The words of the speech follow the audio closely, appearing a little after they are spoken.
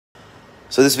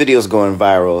So this video is going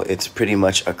viral. It's pretty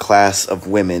much a class of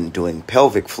women doing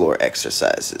pelvic floor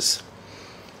exercises.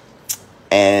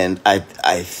 And I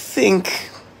think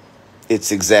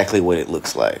it's exactly what it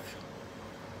looks like.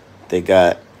 They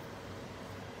got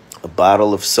a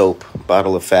bottle of soap, a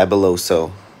bottle of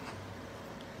Fabuloso,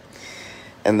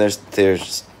 and they're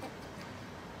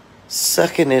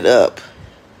sucking it up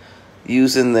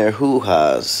using their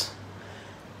hoo-has.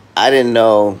 I didn't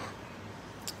know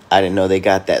they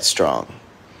got that strong.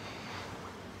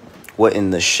 What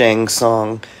in the Shang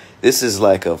song? This is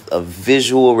like a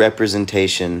visual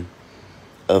representation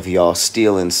of y'all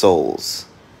stealing souls.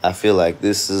 I feel like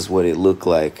this is what it looked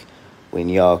like when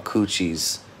y'all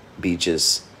coochies be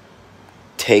just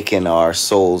taking our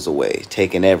souls away,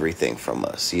 taking everything from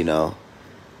us, you know?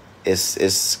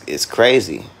 It's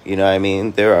crazy, you know what I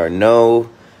mean? There are no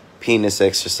penis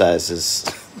exercises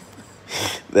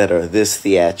that are this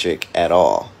theatric at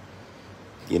all,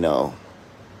 you know?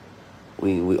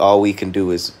 We all we can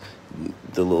do is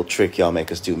the little trick y'all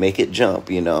make us do. Make it jump,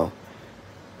 you know.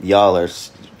 Y'all are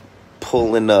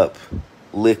pulling up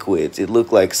liquids. It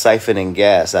looked like siphoning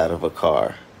gas out of a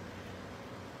car.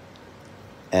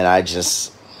 And I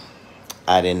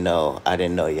didn't know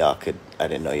y'all could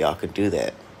do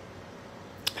that.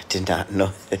 I did not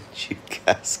know that you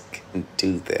guys can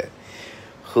do that.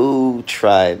 Who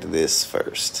tried this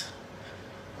first?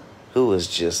 Who was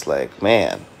just like,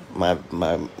 man, my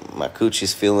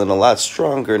coochie's feeling a lot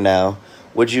stronger now.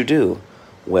 What'd you do?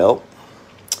 Well,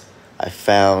 I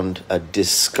found a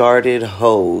discarded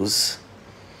hose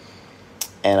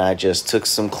and I just took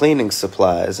some cleaning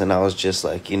supplies and I was just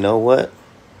like, you know what?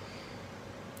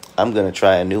 I'm gonna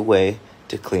try a new way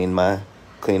to clean my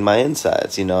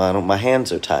insides. You know, my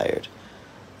hands are tired,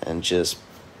 and just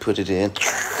put it in.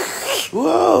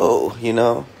 Whoa, you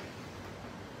know,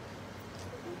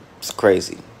 it's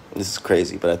crazy. This is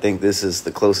crazy, but I think this is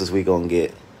the closest we gonna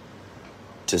get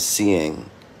to seeing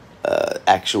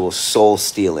actual soul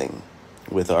stealing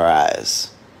with our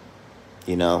eyes.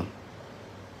 You know,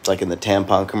 it's like in the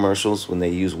tampon commercials when they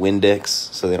use Windex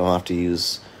so they don't have to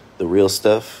use the real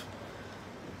stuff.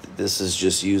 This is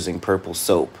just using purple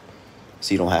soap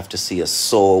so you don't have to see a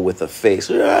soul with a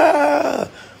face. Ah!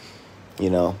 You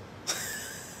know.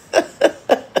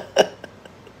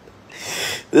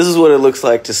 This is what it looks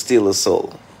like to steal a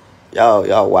soul.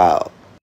 Y'all wild.